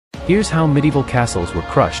Here's how medieval castles were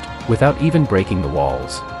crushed, without even breaking the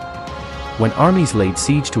walls. When armies laid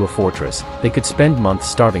siege to a fortress, they could spend months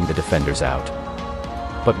starving the defenders out.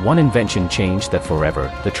 But one invention changed that forever: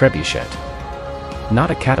 the trebuchet.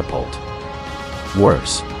 Not a catapult.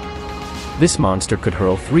 Worse. This monster could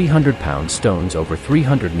hurl 300-pound stones over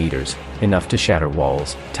 300 meters, enough to shatter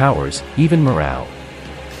walls, towers, even morale.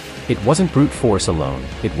 It wasn't brute force alone,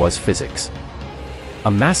 it was physics. A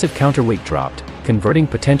massive counterweight dropped, converting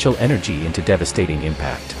potential energy into devastating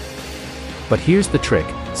impact. But here's the trick: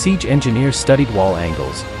 siege engineers studied wall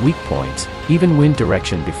angles, weak points, even wind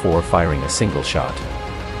direction before firing a single shot.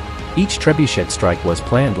 Each trebuchet strike was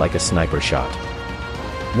planned like a sniper shot.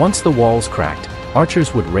 Once the walls cracked,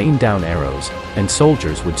 archers would rain down arrows, and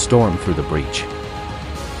soldiers would storm through the breach.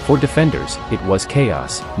 For defenders, it was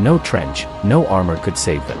chaos. No trench, no armor could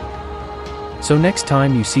save them. So next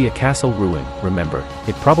time you see a castle ruin, remember,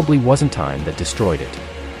 it probably wasn't time that destroyed it.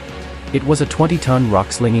 It was a 20-ton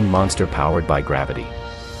rock-slinging monster powered by gravity.